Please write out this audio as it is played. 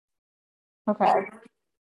Okay.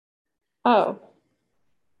 Oh,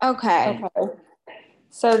 Okay. okay.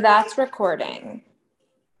 So that's recording.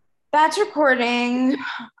 That's recording.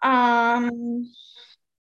 I'm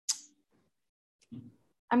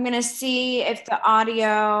gonna see if the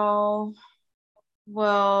audio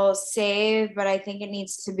will save, but I think it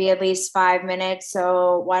needs to be at least 5 minutes.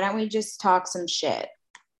 So why don't we just talk some shit?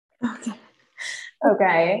 Okay.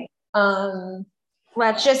 Okay. Um,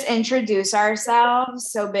 Let's just introduce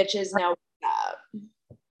ourselves so bitches know what's up.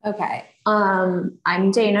 okay.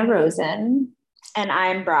 I'm Dana Rosen, And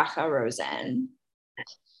I'm Bracha Rosen.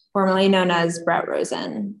 formerly known as Brett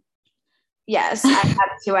Rosen. Yes, I have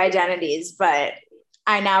two identities, but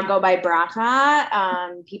I now go by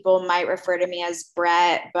Bracha. People might refer to me as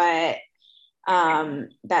Brett, but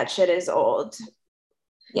that shit is old.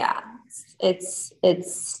 Yeah. It's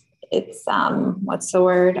what's the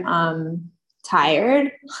word?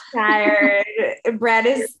 Tired. Tired. Brett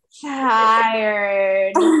is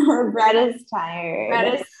tired. Brett is tired.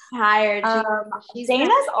 Brett is tired. She's been,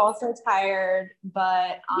 Dana's also tired,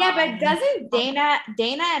 but yeah, but doesn't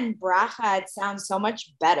Dana and Bracha, it sounds so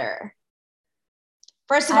much better.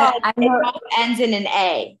 First of all, I it know both ends in an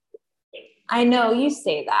A. I know you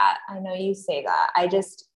say that. I know you say that.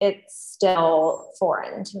 It's still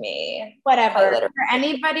foreign to me. Quite Whatever.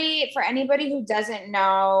 literally. For anybody who doesn't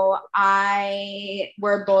know,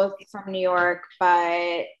 we're both from New York,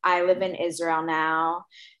 but I live in Israel now.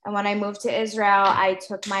 And when I moved to Israel, I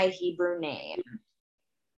took my Hebrew name.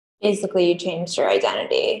 Basically, you changed your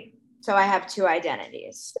identity. So I have two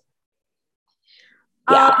identities.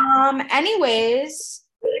 Yeah. Anyways,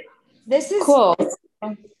 this is Cool.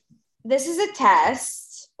 this is a test.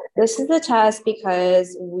 This is the test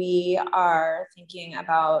because we are thinking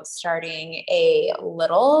about starting a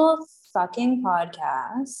little fucking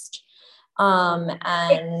podcast.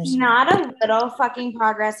 And It's not a little fucking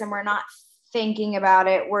progress, and we're not thinking about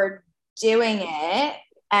it. We're doing it.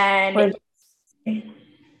 And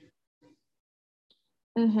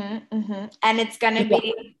and it's gonna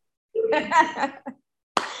be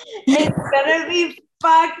it's gonna be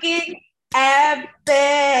fucking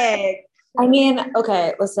epic. I mean,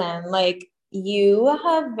 okay, listen, like you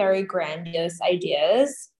have very grandiose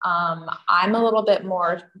ideas. I'm a little bit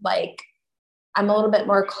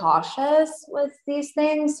more cautious with these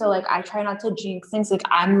things. So like I try not to jinx things. Like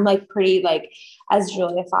I'm like pretty like, as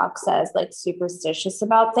Julia Fox says, like superstitious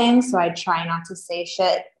about things. So I try not to say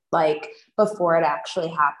shit like before it actually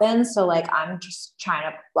happens. So like I'm just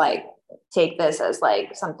trying to like take this as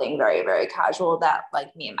like something very, very casual that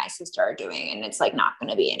like me and my sister are doing. And it's like not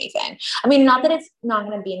gonna be anything. I mean, not that it's not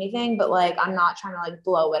gonna be anything, but like I'm not trying to like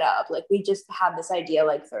blow it up. Like we just had this idea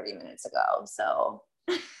like 30 minutes ago. So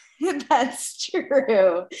That's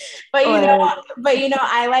true. But like,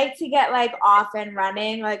 I like to get like off and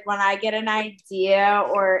running. Like when I get an idea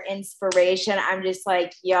or inspiration, I'm just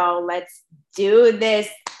like, yo, let's do this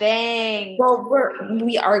thing. well,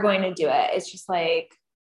 we are going to do it. It's just like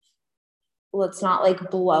let's not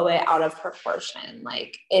like blow it out of proportion.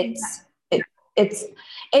 Like it's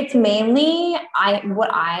it's mainly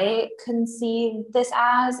what I conceive this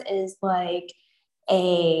as is like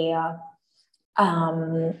a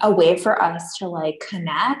a way for us to like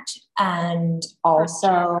connect and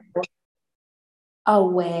also a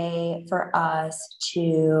way for us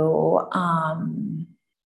to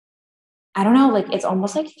I don't know, like it's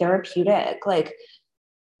almost like therapeutic. Like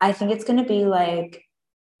I think it's going to be like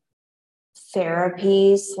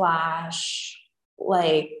therapy slash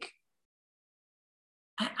like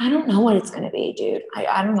I don't know what it's going to be, dude.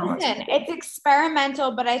 I don't know what it's Listen, going to be. it's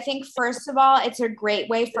experimental, but I think first of all, it's a great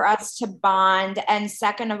way for us to bond. And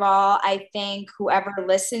second of all, I think whoever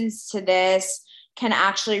listens to this can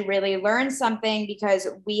actually really learn something because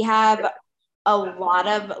we have a lot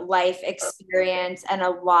of life experience and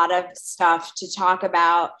a lot of stuff to talk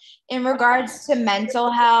about in regards to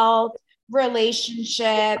mental health,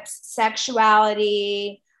 relationships,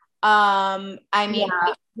 sexuality. I mean,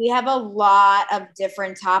 Yeah. we have a lot of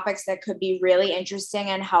different topics that could be really interesting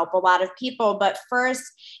and help a lot of people. But first,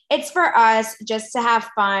 it's for us just to have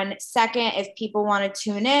fun. Second, if people want to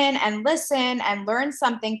tune in and listen and learn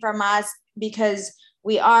something from us, because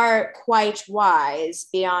we are quite wise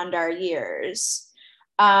beyond our years,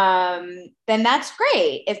 then that's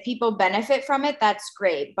great. If people benefit from it, that's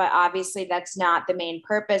great. But obviously, that's not the main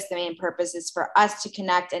purpose. The main purpose is for us to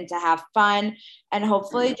connect and to have fun and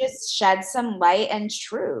hopefully just shed some light and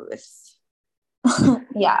truth.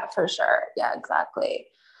 Yeah, for sure. Yeah, exactly.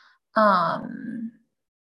 Um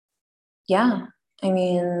yeah.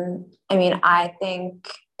 I think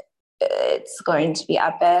it's going to be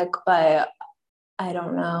epic, but I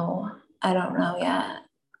don't know. I don't know yet.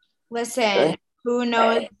 Listen, who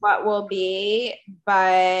knows what will be,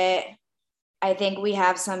 but I think we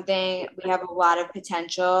have a lot of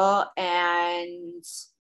potential, and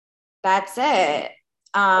that's it.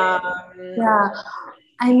 Yeah.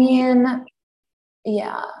 I mean,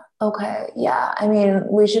 yeah. Okay. Yeah. I mean,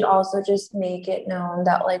 we should also just make it known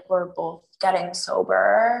that like we're both getting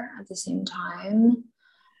sober at the same time.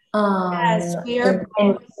 Yes, we are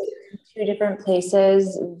In both. two different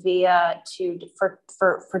places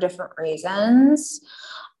for different reasons.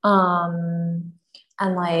 And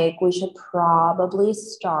like we should probably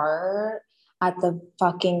start at the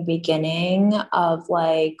fucking beginning of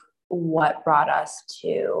like what brought us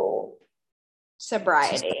to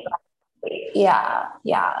Sobriety. yeah,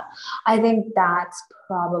 yeah. I think that's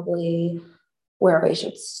probably where we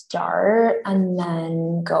should start and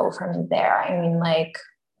then go from there. I mean, like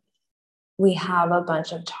we have a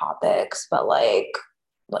bunch of topics, but like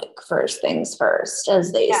first things first,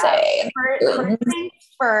 as they say. First things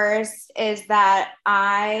first is that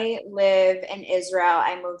I live in Israel.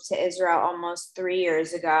 I moved to Israel almost 3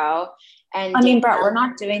 years ago. And I mean, Brett, we're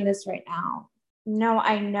not doing this right now. No,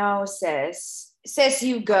 I know, sis. Sis,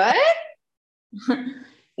 you good?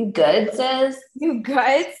 You good, sis? You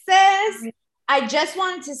good, sis? I just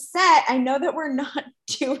wanted to set, I know that we're not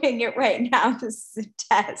doing it right now. This is a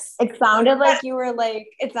test. It sounded like you were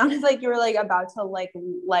about to like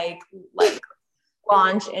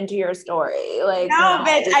launch into your story. Like, no,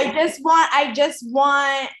 bitch, I just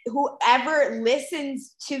want whoever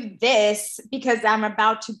listens to this, because I'm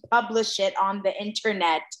about to publish it on the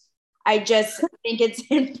internet. I just think it's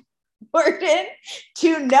important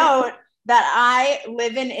to note that I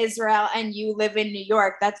live in Israel and you live in New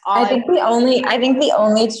York. That's all. I think the only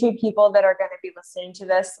two people that are going to be listening to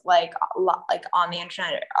this like on the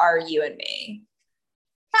internet are you and me.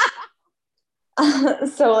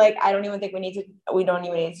 So like I don't even think we don't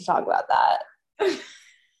even need to talk about that.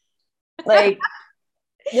 Like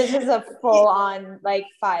this is a full on like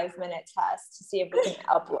 5-minute test to see if we can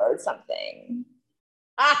upload something.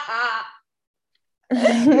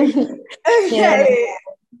 Okay.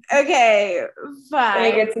 Okay, fine.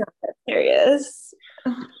 Like it's not that serious.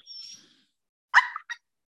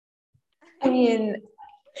 I mean,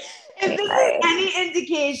 if this is any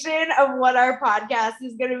indication of what our podcast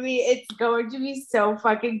is going to be, it's going to be so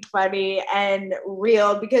fucking funny and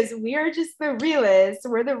real, because we are just the realest.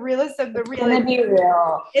 We're the realest of the realest. It's gonna be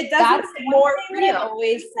real. It doesn't more real. I've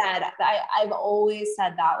always said. I've always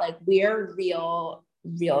said that like we're real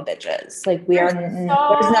bitches. Like there's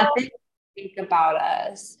nothing fake about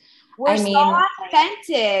us. We're so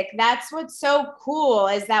authentic. That's what's so cool,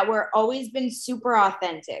 is that we're always been super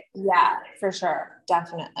authentic. Yeah, for sure.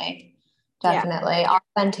 Definitely. Yeah.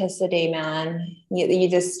 Authenticity, man. You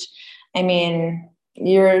just, I mean,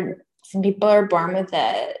 some people are born with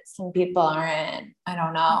it. Some people aren't. I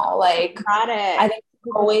don't know. Like, got it. I think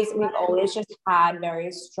we've always just had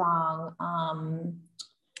very strong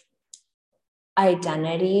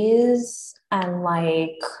identities, and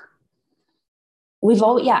like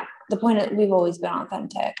the point is we've always been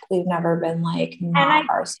authentic. We've never been like not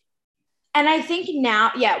ourselves. And I think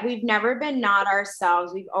now, we've never been not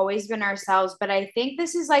ourselves. We've always been ourselves. But I think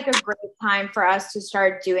this is like a great time for us to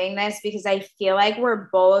start doing this, because I feel like we're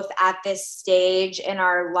both at this stage in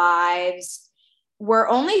our lives. We're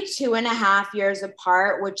only 2.5 years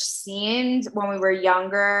apart, which seemed when we were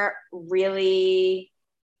younger really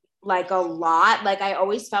like a lot. Like I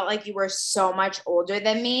always felt like you were so much older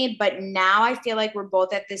than me, but now I feel like we're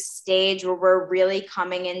both at this stage where we're really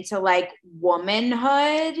coming into like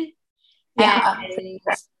womanhood. Yeah.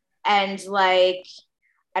 And like,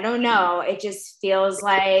 I don't know, it just feels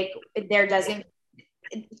like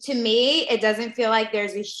to me, it doesn't feel like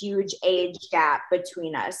there's a huge age gap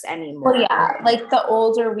between us anymore. Well, yeah, like the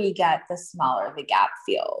older we get, the smaller the gap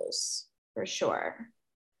feels. For sure.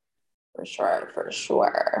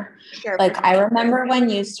 Like I remember when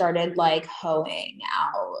you started like hoeing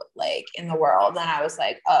out like in the world, and I was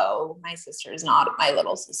like, oh, my sister's not my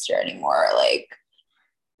little sister anymore. Like,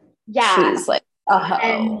 yeah, she's like a hoe.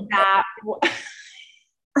 And that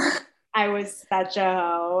I was such a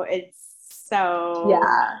hoe. It's so,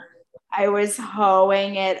 yeah, I was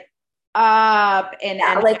hoeing it up. And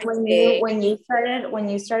like when you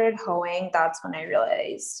started hoeing, that's when I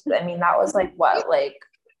realized. I mean, that was like what, like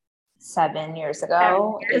 7 years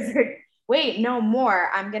ago? Wait, no more.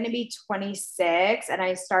 I'm gonna be 26, and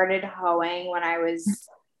I started hoeing when I was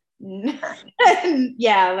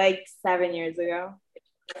like 7 years ago.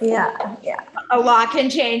 Yeah. A lot can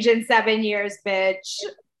change in 7 years, bitch.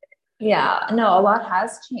 Yeah, no, a lot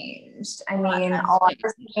has changed. I mean, a lot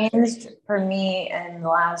has changed for me in the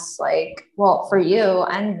last, like, well, for you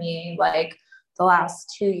and me, like, the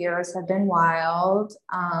last 2 years have been wild.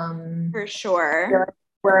 For I feel sure.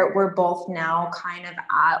 like we're both now kind of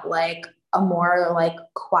at like a more like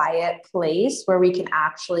quiet place where we can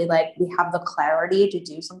actually like we have the clarity to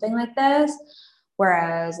do something like this.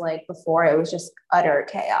 Whereas like before it was just utter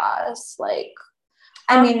chaos. Like,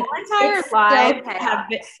 I Our mean, whole entire it's still lives chaos. have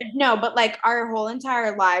been no, but like our whole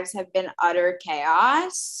entire lives have been utter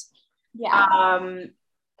chaos. Yeah. Um,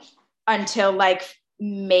 until like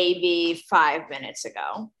maybe 5 minutes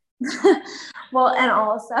ago. Well, and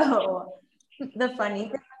also the funny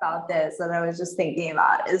thing about this that I was just thinking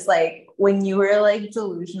about is like when you were like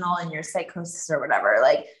delusional in your psychosis or whatever,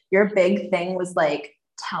 like your big thing was like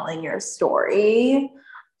telling your story.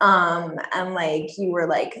 And like you were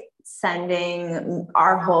like sending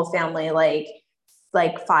our whole family like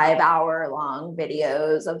 5 hour long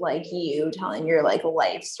videos of like you telling your like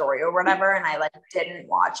life story or whatever. And I like didn't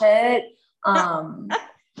watch it.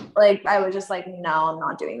 Like I was just like, no, I'm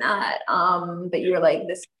not doing that. But you were like,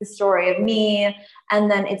 this is the story of me. And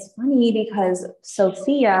then it's funny because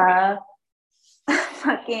Sophia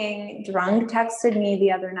fucking drunk texted me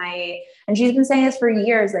the other night, and she's been saying this for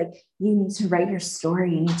years, like, you need to write your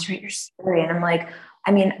story, you need to write your story. And I'm like,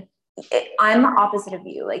 I mean, I'm opposite of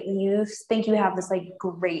you. Like you think you have this like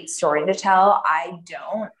great story to tell. I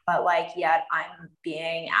don't, but like yet I'm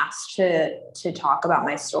being asked to talk about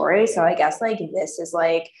my story. So I guess like this is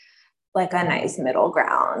like a nice middle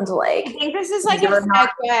ground. Like I think this is like a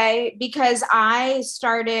segue because I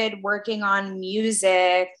started working on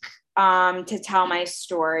music to tell my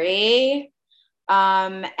story.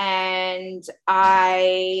 And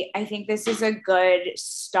I think this is a good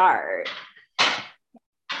start.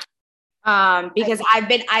 Because I've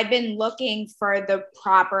been looking for the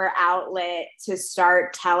proper outlet to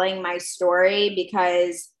start telling my story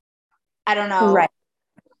because I don't know. right.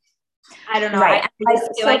 I don't know. Right. I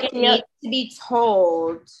just feel like it needs to be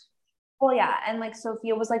told. Well, yeah. And like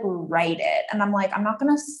Sophia was like, write it. And I'm like, I'm not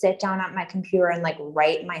going to sit down at my computer and like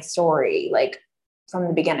write my story like from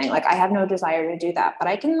the beginning. Like, I have no desire to do that, but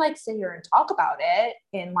I can like sit here and talk about it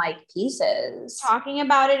in like pieces. Talking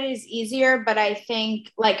about it is easier, but I think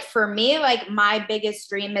like for me, like my biggest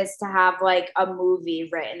dream is to have like a movie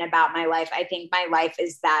written about my life. I think my life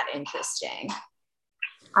is that interesting.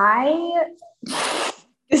 I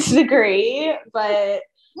disagree, but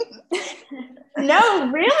no,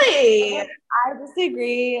 really. I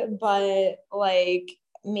disagree, but like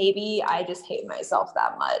maybe I just hate myself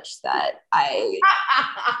that much that I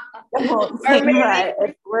don't think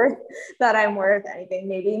that I'm worth anything.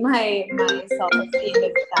 Maybe my self-esteem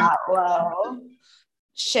is that low.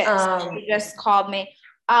 Shit, you just called me.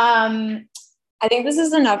 I think this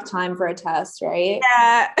is enough time for a test, right?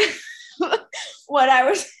 Yeah. what I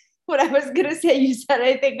was gonna say, you said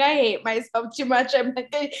I think I hate myself too much. I'm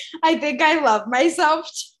like, I think I love myself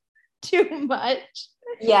too much.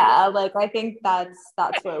 Yeah, like I think that's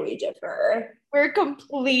where we differ. We're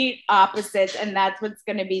complete opposites, and that's what's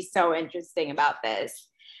gonna be so interesting about this.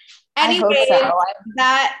 Anyway, so.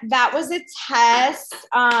 that was a test.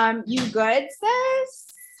 You good, sis?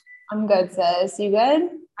 I'm good, sis. You good?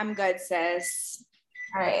 I'm good, sis.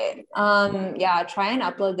 All right. Yeah, try and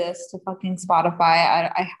upload this to fucking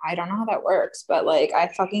Spotify. I don't know how that works, but like I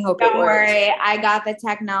fucking hope Don't it works. worry. I got the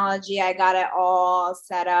technology. I got it all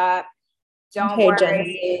set up. Don't okay, worry.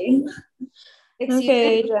 Gen Z.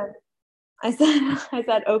 Okay, I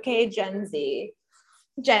said okay, Gen Z.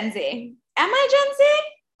 Gen Z. Am I Gen Z?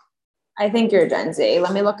 I think you're Gen Z.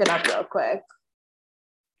 Let me look it up real quick.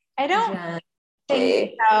 I don't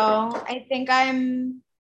think so. I think I'm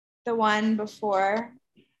the one before.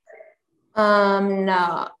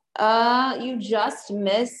 No. You just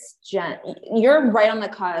missed Gen. You're right on the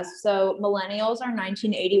cusp. So millennials are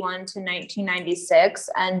 1981 to 1996,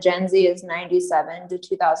 and Gen Z is 97 to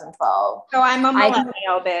 2012. So I'm a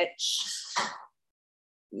millennial, bitch.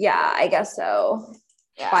 Yeah, I guess so.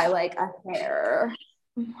 Yeah. By like a hair.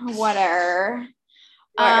 Whatever.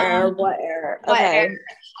 Whatever. Okay.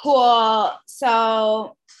 Cool.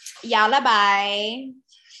 So, yalla bye.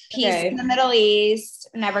 Peace in the Middle East.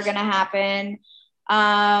 Never gonna happen.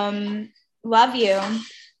 Love you.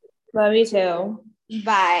 Love you too.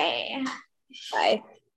 Bye. Bye.